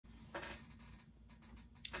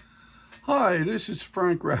Hi, this is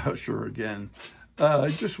Frank Rauscher again. I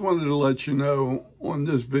just wanted to let you know on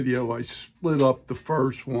this video I split up the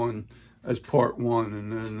first one as part one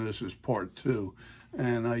and then this is part two.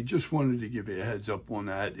 And I just wanted to give you a heads up on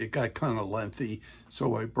that. It got kind of lengthy,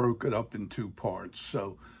 so I broke it up in two parts.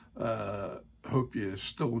 So hope you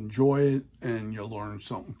still enjoy it and you'll learn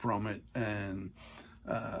something from it. And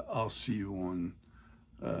I'll see you on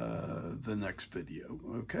the next video,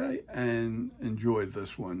 okay? And enjoy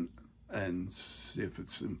this one and see if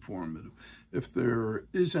it's informative. If there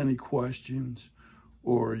is any questions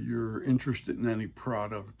or you're interested in any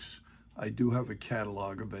products, I do have a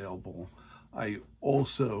catalog available. I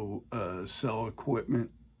also sell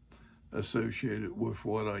equipment associated with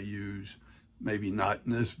what I use, maybe not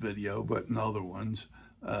in this video, but in other ones.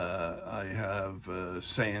 I have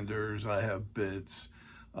sanders, I have bits,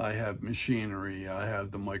 I have machinery, I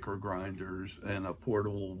have the micro grinders and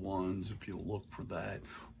portable ones if you look for that,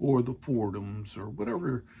 or the Foredoms or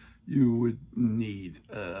whatever you would need.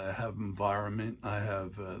 I have environment, I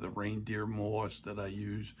have the reindeer moss that I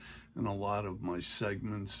use in a lot of my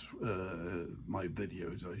segments, my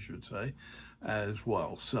videos I should say, as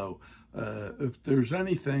well. So if there's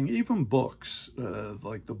anything, even books,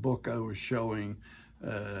 like the book I was showing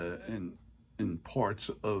in parts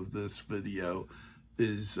of this video,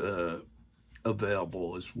 is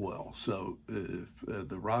available as well. So if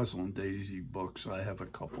the Rosalind Daisy books, I have a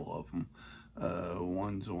couple of them.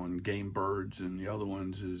 One's on game birds and the other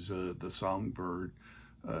one's is the songbird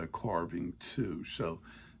carving too. So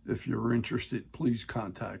if you're interested, please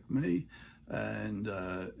contact me and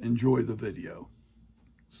enjoy the video.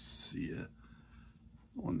 See you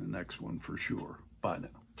on the next one for sure. Bye now.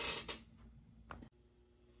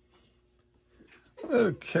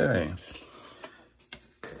 Okay.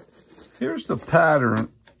 Here's the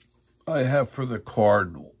pattern I have for the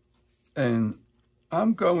cardinal, and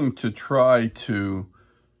I'm going to try to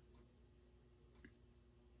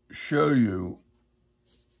show you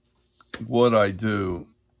what I do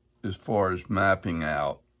as far as mapping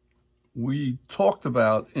out. We talked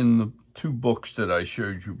about in the two books that I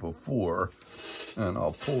showed you before, and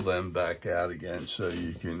I'll pull them back out again so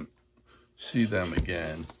you can see them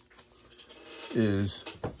again, is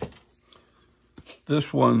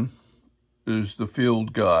this one is the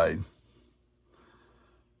Field Guide,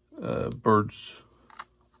 Birds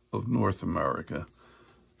of North America,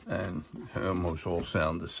 and they almost all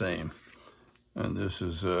sound the same. And this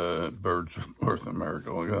is Birds of North America.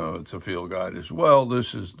 Oh, it's a Field Guide as well.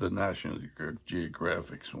 This is the National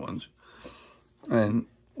Geographic ones. And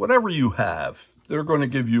whatever you have, they're going to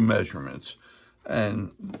give you measurements.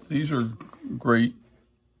 And these are great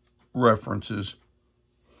references.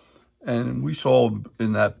 And we saw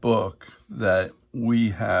in that book that we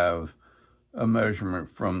have a measurement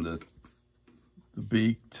from the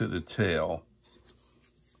beak to the tail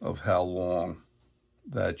of how long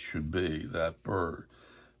that should be, that bird.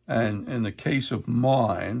 And in the case of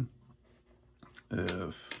mine,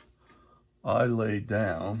 if I lay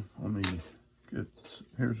down, let me get,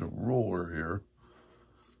 here's a ruler here.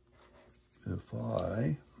 If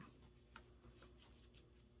I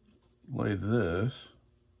lay this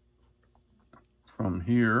from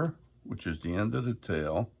here, which is the end of the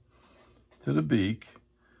tail, to the beak,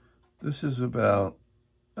 this is about,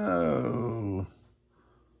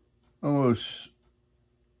 almost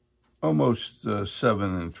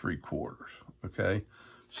 7 3/4, okay?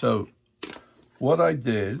 So what I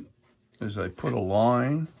did is I put a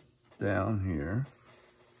line down here,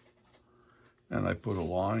 and I put a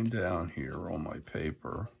line down here on my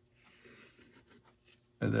paper,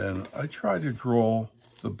 and then I try to draw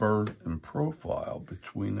the bird in profile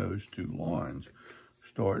between those two lines,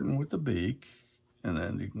 starting with the beak and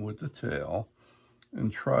ending with the tail,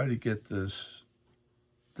 and try to get this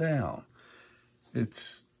down.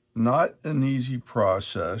 It's not an easy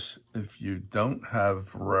process if you don't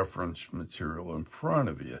have reference material in front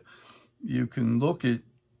of you. You can look at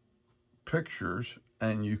pictures,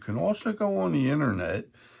 and you can also go on the internet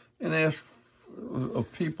and ask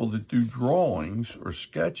of people that do drawings or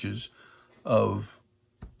sketches of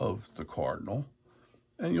the cardinal,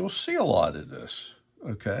 and you'll see a lot of this,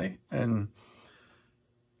 okay? And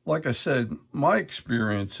like I said, my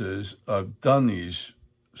experience is I've done these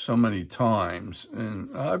so many times,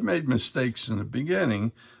 and I've made mistakes in the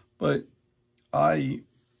beginning, but I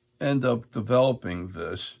end up developing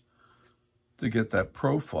this to get that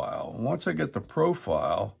profile. Once I get the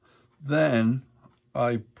profile, then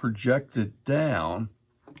I project it down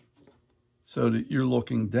so that you're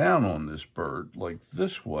looking down on this bird like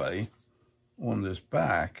this way on this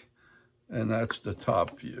back, and that's the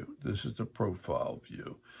top view. This is the profile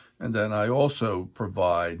view. And then I also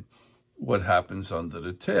provide what happens under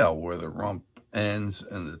the tail, where the rump ends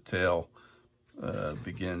and the tail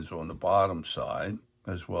begins on the bottom side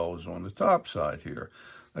as well as on the top side here.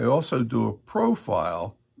 I also do a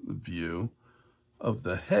profile view of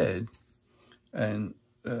the head, and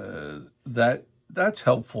that's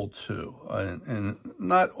helpful too. And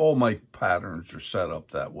not all my patterns are set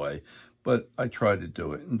up that way, but I try to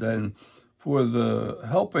do it. And then for the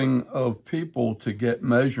helping of people to get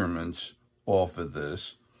measurements off of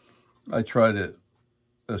this, I try to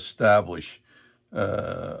establish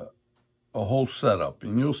a whole setup.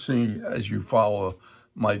 And you'll see as you follow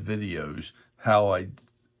my videos how I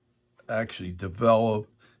actually develop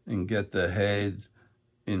and get the head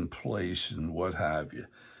in place and what have you.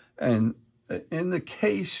 And in the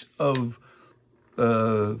case of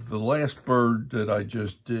the last bird that I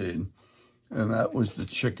just did, and that was the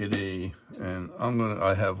chickadee, and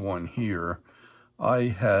I have one here. I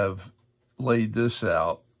have laid this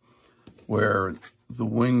out where the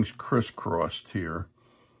wings crisscrossed here,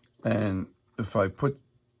 and if I put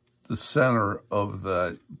the center of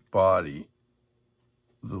that body,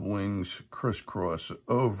 the wings crisscross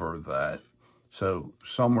over that. So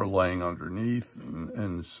some are laying underneath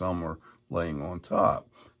and some are laying on top.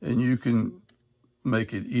 And you can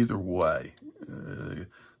make it either way.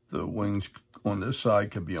 The wings on this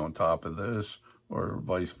side could be on top of this or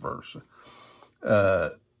vice versa.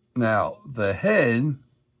 Now, the head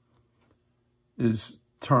is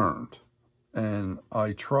turned, and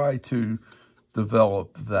I try to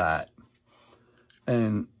develop that.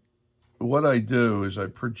 And what I do is I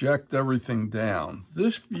project everything down.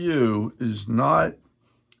 This view is not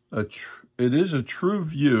it is a true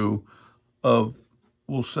view of,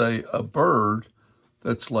 we'll say, a bird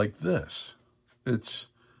that's like this. This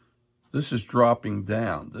is dropping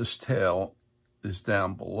down. This tail is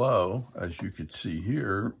down below, as you could see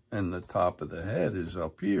here, and the top of the head is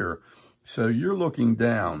up here. So you're looking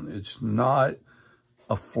down. It's not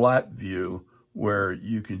a flat view where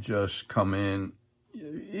you could just come in.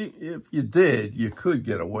 If you did, you could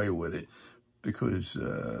get away with it because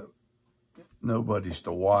nobody's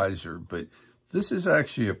the wiser. But this is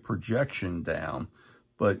actually a projection down,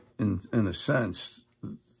 but in a sense,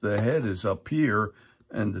 the head is up here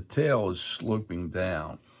and the tail is sloping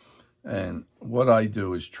down. And what I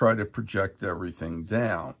do is try to project everything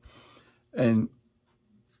down. And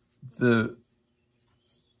in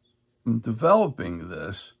developing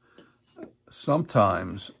this,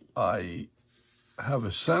 sometimes I have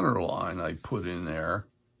a center line I put in there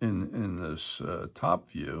in this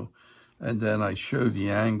top view, and then I show the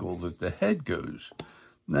angle that the head goes.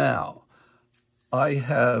 Now, I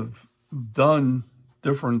have done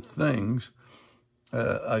different things.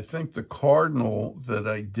 I think the cardinal that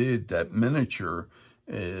I did, that miniature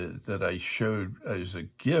that I showed as a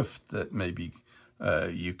gift that maybe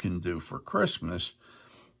you can do for Christmas,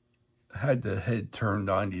 had the head turned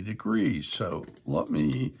 90 degrees. So let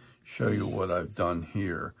me show you what I've done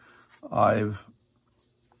here. I've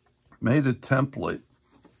made a template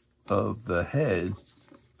of the head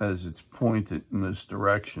as it's pointed in this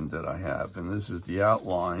direction that I have, and this is the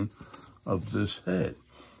outline of this head.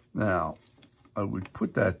 Now, I would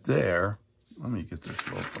put that there. Let me get this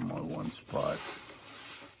off from my one spot.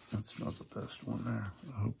 That's not the best one there.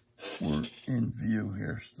 I hope we're in view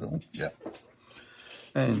here still. Yeah.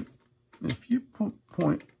 And if you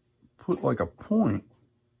put like a point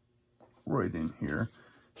right in here,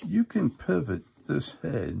 you can pivot this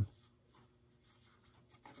head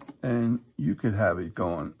and you could have it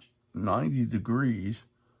going 90 degrees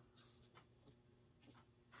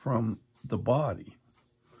from the body.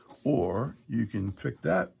 Or you can pick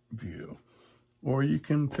that view, or you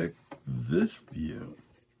can pick this view.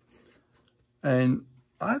 And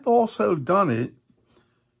I've also done it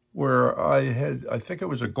where I think it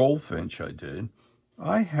was a goldfinch I did.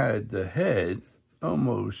 I had the head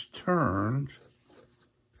almost turned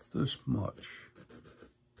this much.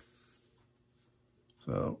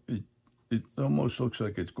 So it almost looks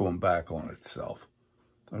like it's going back on itself,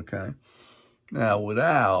 okay? Now with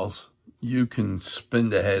owls, you can spin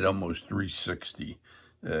the head almost 360.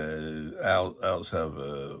 Owls have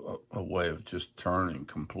a way of just turning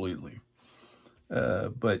completely.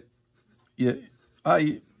 But yeah,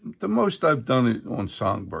 the most I've done it on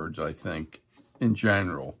songbirds, I think, in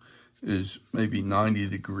general, is maybe 90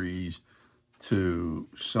 degrees to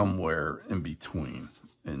somewhere in between.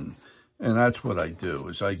 And that's what I do,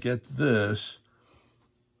 is I get this,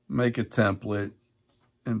 make a template,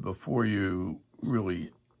 and before you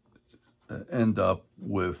really end up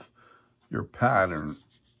with your pattern,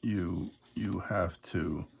 you have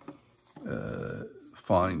to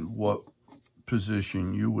find what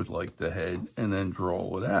position you would like the head and then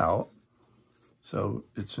draw it out. So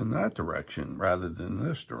it's in that direction rather than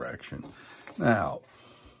this direction. Now,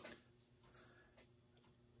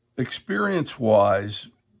 experience-wise,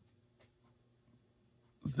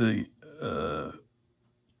 the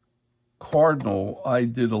Cardinal, I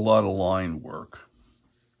did a lot of line work,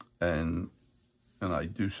 and I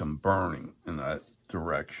do some burning in that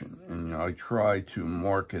direction, and you know, I try to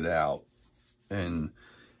mark it out, and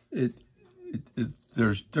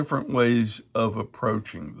there's different ways of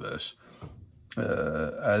approaching this.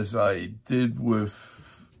 As I did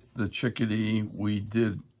with the Chickadee, we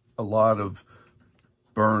did a lot of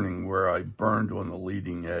burning where I burned on the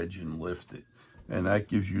leading edge and lifted, and that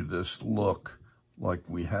gives you this look like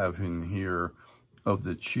we have in here of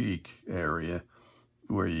the cheek area,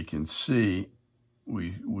 where you can see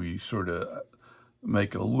we sort of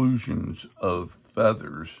make illusions of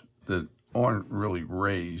feathers that aren't really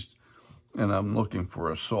raised, and I'm looking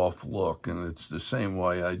for a soft look, and it's the same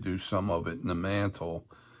way I do some of it in the mantle,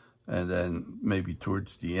 and then maybe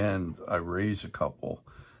towards the end I raise a couple,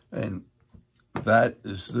 and that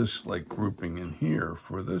is this like grouping in here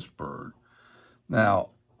for this bird.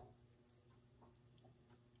 Now,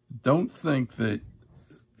 don't think that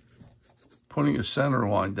putting a center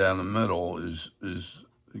line down the middle is,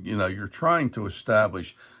 you know, you're trying to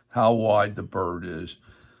establish how wide the bird is.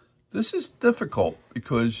 This is difficult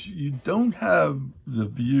because you don't have the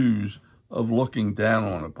views of looking down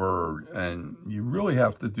on a bird, and you really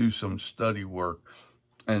have to do some study work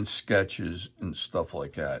and sketches and stuff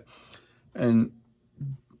like that. And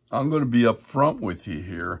I'm going to be upfront with you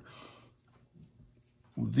here.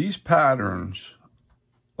 These patterns,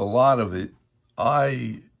 a lot of it,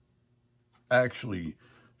 I actually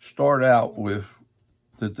start out with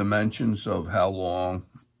the dimensions of how long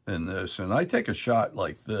in this, and I take a shot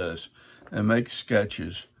like this and make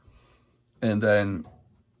sketches, and then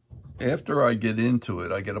after I get into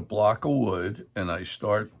it, I get a block of wood and I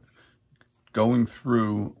start going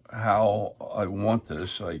through how I want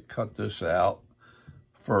this. I cut this out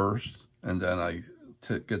first, and then I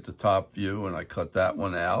get the top view and I cut that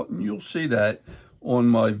one out, and you'll see that on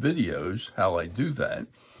my videos how I do that.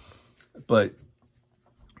 But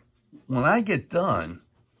when I get done,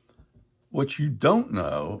 what you don't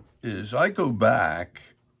know is I go back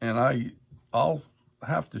and I'll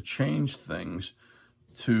have to change things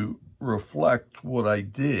to reflect what I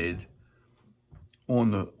did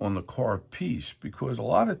on the carved piece, because a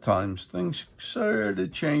lot of times things sort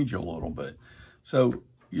of change a little bit. So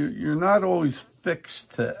you're not always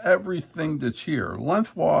fixed to everything that's here.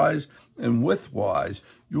 Lengthwise and widthwise,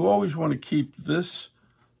 you always want to keep this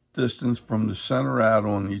distance from the center out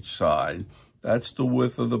on each side. That's the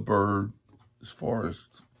width of the bird as far as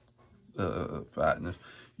fatness.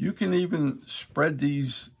 You can even spread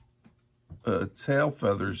these tail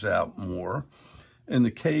feathers out more. In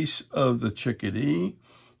the case of the Chickadee,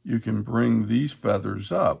 you can bring these feathers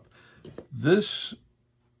up. This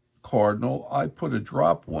Cardinal, I put a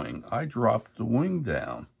drop wing. I dropped the wing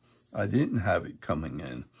down. I didn't have it coming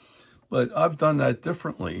in. But I've done that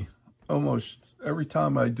differently. Almost every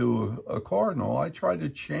time I do a Cardinal, I try to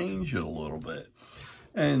change it a little bit.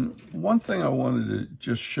 And one thing I wanted to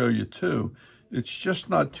just show you too, it's just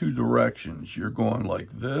not two directions. You're going like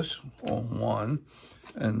this on one,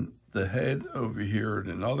 and the head over here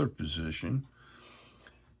at another position.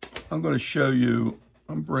 I'm going to show you,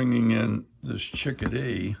 I'm bringing in this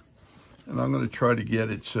Chickadee, and I'm going to try to get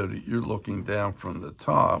it so that you're looking down from the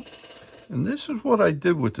top. And this is what I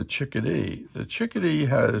did with the Chickadee. The Chickadee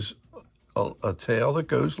has a tail that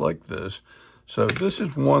goes like this. So this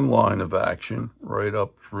is one line of action right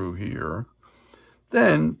up through here.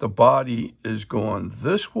 Then the body is going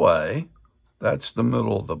this way. That's the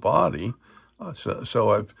middle of the body.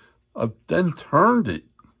 So I've then turned it.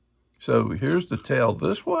 So here's the tail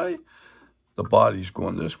this way. The body's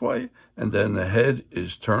going this way. And then the head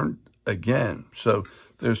is turned again. So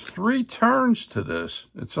there's 3 turns to this.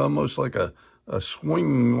 It's almost like a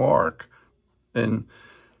swinging arc. And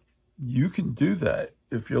you can do that.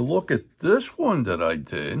 If you look at this one that I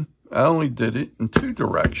did, I only did it in 2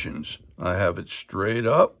 directions. I have it straight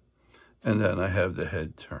up, and then I have the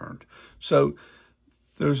head turned. So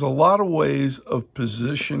there's a lot of ways of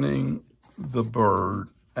positioning the bird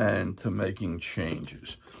and to making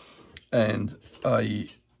changes. And I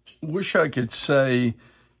wish I could say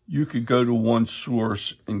you could go to one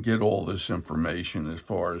source and get all this information as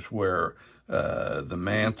far as where the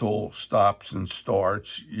mantle stops and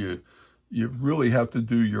starts. You really have to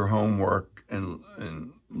do your homework and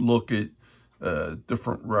look at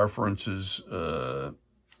different references.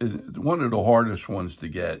 One of the hardest ones to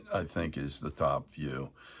get, I think, is the top view.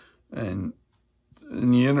 And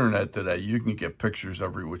in the internet today, you can get pictures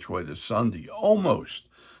every which way to Sunday, almost,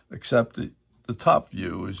 except that the top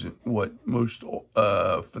view isn't what most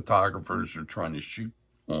photographers are trying to shoot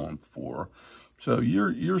on for. So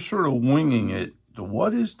you're sort of winging it.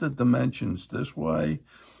 What is the dimensions this way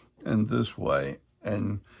and this way?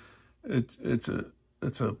 And it's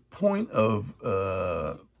a point of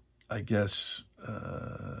I guess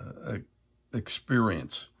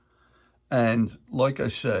experience. And like I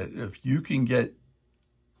said, if you can get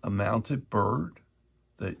a mounted bird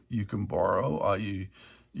that you can borrow, I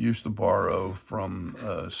used to borrow from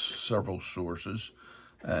several sources,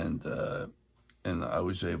 and I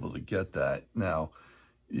was able to get that. Now,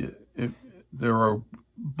 there are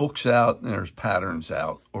books out and there's patterns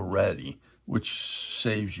out already, which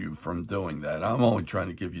saves you from doing that. I'm only trying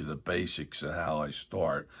to give you the basics of how I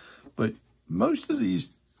start. But most of these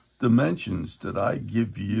dimensions that I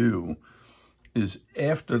give you is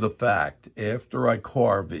after the fact. After I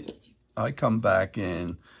carve it, I come back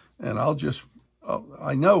in and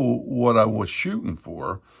I know what I was shooting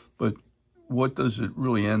for, but what does it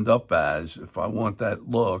really end up as? If I want that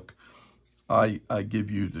look, I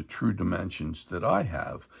give you the true dimensions that I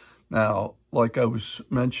have. Now, like I was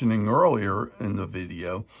mentioning earlier in the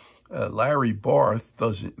video, Larry Barth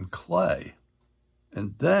does it in clay.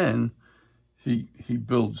 And then he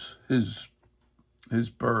builds his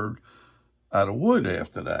bird out of wood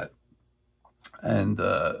after that. And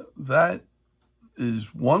that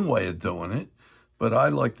is one way of doing it, but I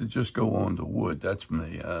like to just go on to wood. That's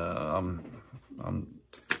me. I'm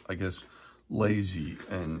I guess lazy,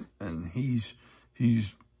 and he's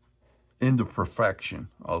into perfection.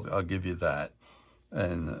 I'll give you that.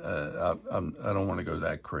 And I don't want to go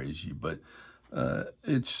that crazy, but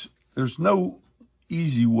there's no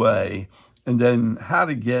easy way. And then how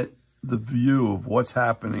to get the view of what's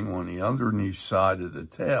happening on the underneath side of the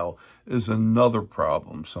tail is another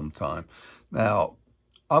problem sometime. Now,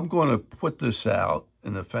 I'm going to put this out,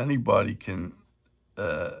 and if anybody can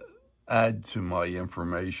add to my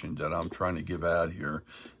information that I'm trying to give out here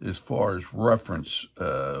as far as reference,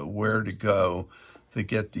 where to go to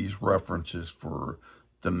get these references for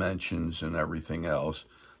dimensions and everything else,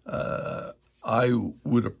 I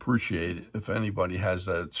would appreciate it if anybody has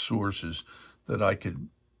that sources that I could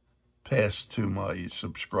pass to my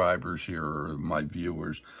subscribers here or my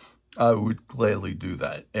viewers. I would gladly do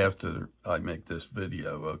that after I make this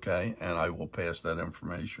video, okay? And I will pass that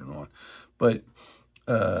information on. But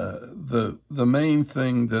the main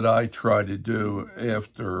thing that I try to do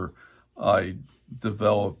after I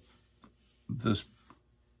develop this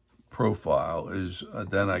profile is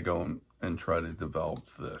then I go and try to develop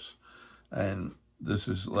this. And this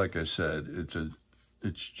is, like I said,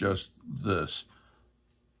 it's just this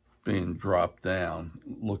being dropped down,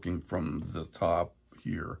 looking from the top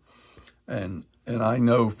here. And I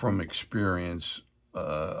know from experience,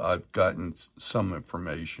 I've gotten some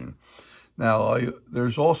information. Now,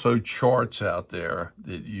 there's also charts out there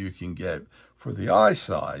that you can get for the eye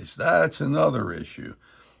size. That's another issue.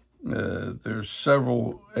 There's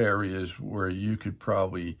several areas where you could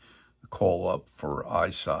probably call up for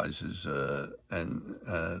eye sizes, and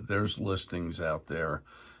there's listings out there.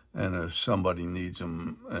 And if somebody needs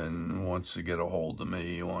them and wants to get a hold of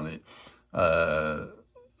me on it,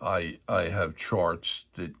 I have charts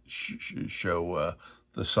that show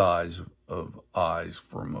the size of eyes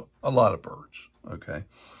from a lot of birds, okay?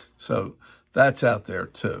 So that's out there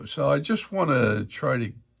too. So I just want to try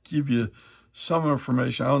to give you some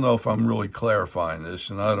information. I don't know if I'm really clarifying this,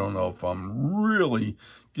 and I don't know if I'm really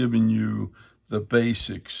giving you the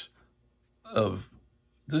basics of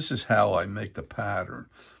this is how I make the pattern.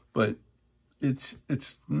 But it's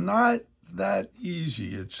not that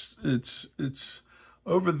easy. It's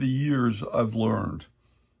over the years I've learned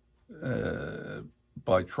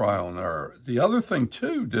by trial and error. The other thing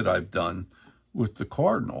too that I've done with the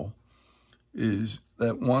cardinal is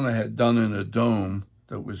that one I had done in a dome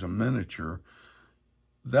that was a miniature.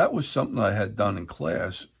 That was something I had done in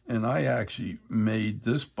class, and I actually made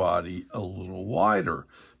this body a little wider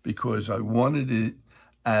because I wanted it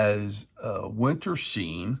as a winter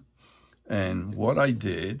scene. And what I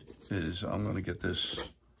did is, I'm going to get this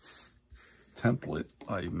template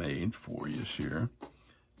I made for you here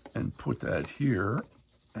and put that here,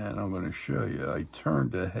 and I'm going to show you. I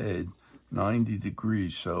turned the head 90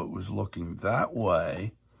 degrees so it was looking that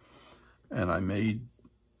way, and I made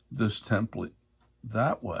this template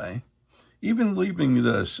that way, even leaving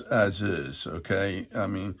this as is, okay? I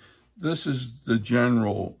mean, this is the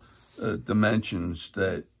general dimensions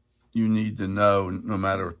that you need to know, no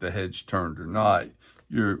matter if the head's turned or not.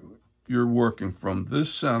 You're working from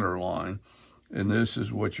this center line, And this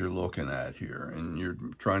is what you're looking at here. And you're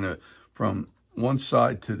trying to, from one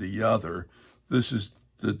side to the other, this is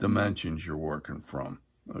the dimensions you're working from,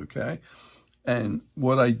 okay? And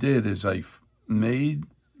what I did is I made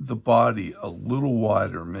the body a little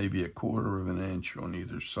wider, maybe 1/4 of an inch on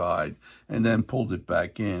either side, and then pulled it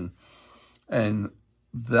back in. And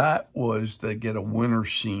that was to get a winter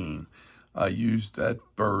scene. I used that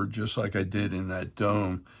bird just like I did in that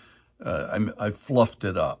dome. I fluffed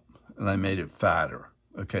it up and I made it fatter.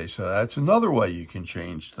 Okay, so that's another way you can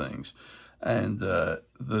change things. And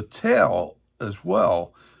the tail as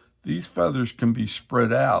well, these feathers can be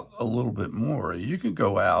spread out a little bit more. You can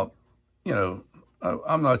go out, you know,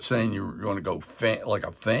 I'm not saying you're going to go like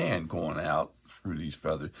a fan going out through these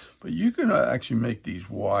feathers, but you can actually make these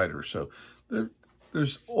wider. So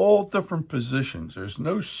there's all different positions. There's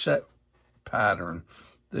no set pattern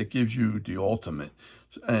that gives you the ultimate.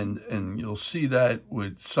 And you'll see that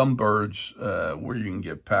with some birds where you can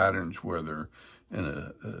get patterns where they're in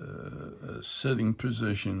a sitting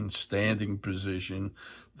position, standing position.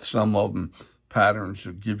 Some of them patterns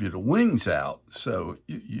will give you the wings out. So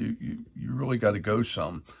you really got to go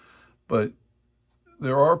some. But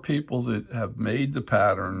there are people that have made the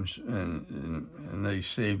patterns and they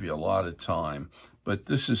save you a lot of time. But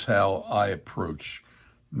this is how I approach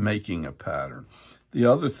making a pattern. The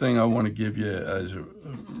other thing I want to give you as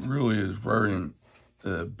really is very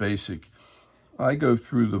basic. I go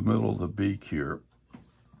through the middle of the beak here,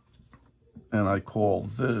 and I call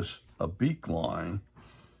this a beak line,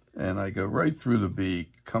 and I go right through the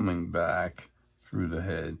beak, coming back through the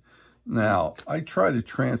head. Now, I try to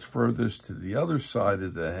transfer this to the other side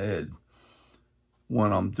of the head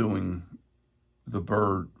when I'm doing the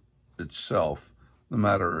bird itself, no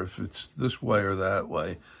matter if it's this way or that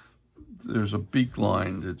way. There's a beak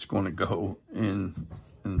line that's going to go in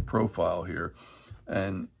profile here,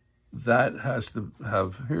 and that has to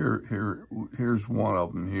have here's one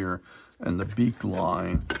of them here, and the beak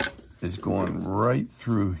line is going right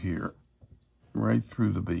through here, right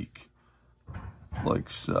through the beak, like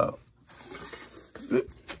so.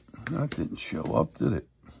 That didn't show up, did it?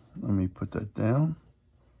 Let me put that down.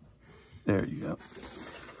 There you go.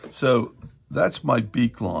 So that's my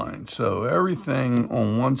beak line. So everything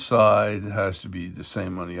on one side has to be the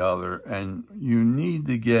same on the other, and you need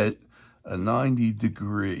to get a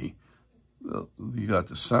 90-degree. You got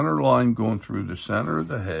the center line going through the center of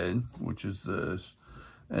the head, which is this,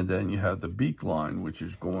 and then you have the beak line, which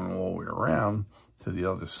is going all the way around to the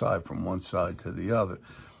other side, from one side to the other.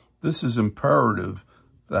 This is imperative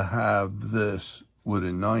to have this with a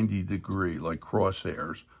 90-degree, like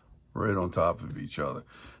crosshairs, right on top of each other.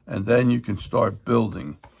 And then you can start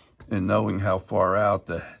building and knowing how far out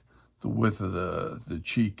the width of the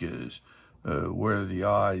cheek is, where the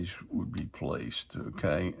eyes would be placed,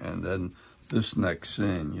 okay? And then this necks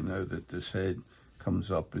in, you know, that this head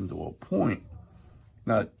comes up into a point,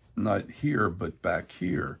 not here, but back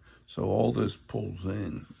here. So all this pulls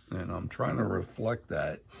in, and I'm trying to reflect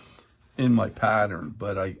that in my pattern,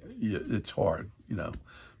 but it's hard, you know.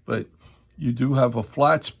 But you do have a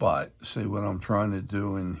flat spot. See, what I'm trying to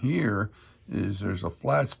do in here is there's a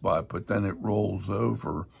flat spot, but then it rolls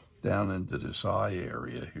over down into this eye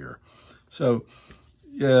area here. So,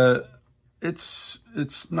 yeah, it's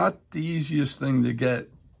not the easiest thing to get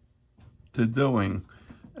to doing,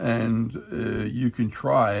 and you can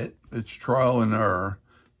try it. It's trial and error,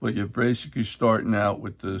 but you're basically starting out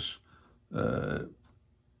with this, the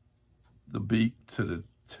beak to the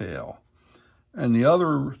tail. And the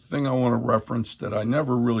other thing I want to reference that I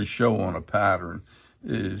never really show on a pattern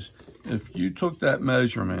is if you took that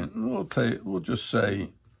measurement, and we'll just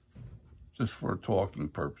say, just for talking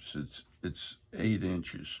purposes, it's 8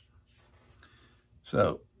 inches.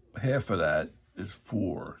 So half of that is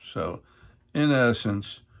 4. So in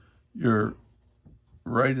essence, you're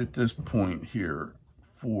right at this point here,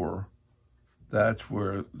 4. That's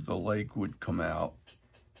where the leg would come out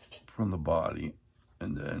from the body,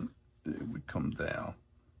 and then it would come down,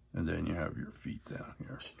 and then you have your feet down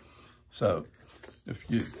here. So if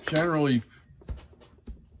you generally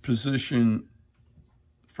position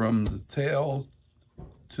from the tail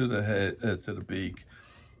to the head, to the beak,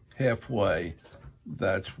 halfway,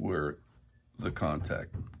 that's where the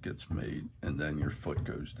contact gets made, and then your foot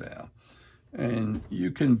goes down. And you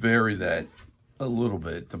can vary that a little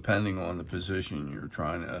bit depending on the position you're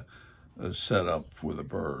trying to set up for the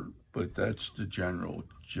bird, but that's the general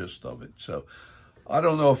gist of it. So I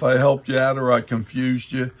don't know if I helped you out or I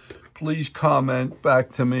confused you. Please comment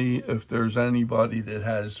back to me if there's anybody that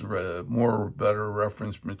has more or better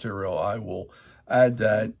reference material. I will add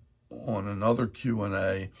that on another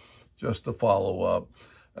Q&A just to follow up.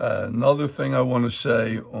 Another thing I want to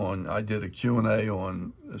say I did a Q&A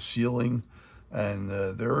on sealing, and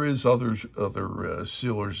there is other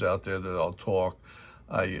sealers out there that I'll talk.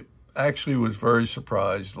 I actually was very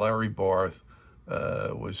surprised. Larry Barth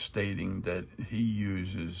was stating that he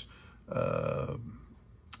uses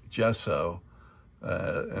gesso,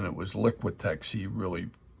 and it was Liquitex he really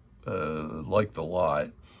liked a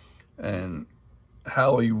lot, and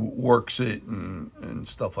how he works it and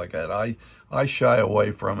stuff like that. I shy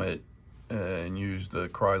away from it and use the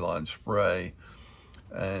Krylon spray,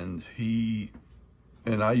 and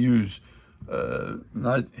I use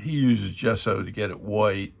he uses gesso to get it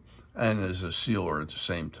white and as a sealer at the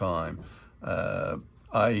same time.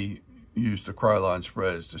 I use the Krylon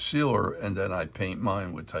spray as the sealer, and then I paint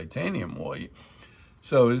mine with titanium white.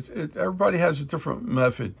 So everybody has a different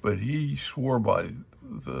method, but he swore by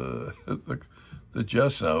the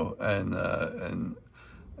gesso, and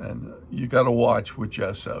you got to watch with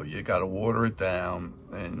gesso. You got to water it down,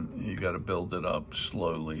 and you got to build it up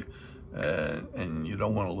slowly, and you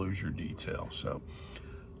don't want to lose your detail. So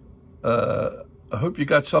I hope you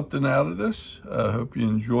got something out of this. I hope you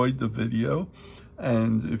enjoyed the video,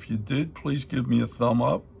 and if you did, please give me a thumb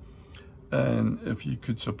up. And if you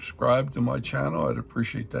could subscribe to my channel, I'd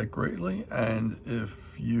appreciate that greatly. And if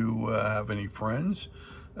you have any friends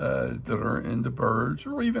that are into birds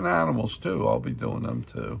or even animals too, I'll be doing them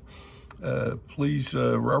too. Please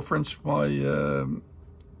reference my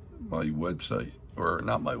my website, or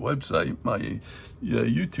not my website, my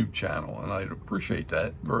YouTube channel, and I'd appreciate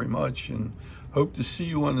that very much. And hope to see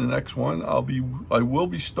you on the next one. I will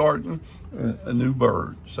be starting a new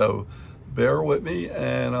bird, so bear with me,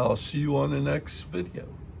 and I'll see you on the next video.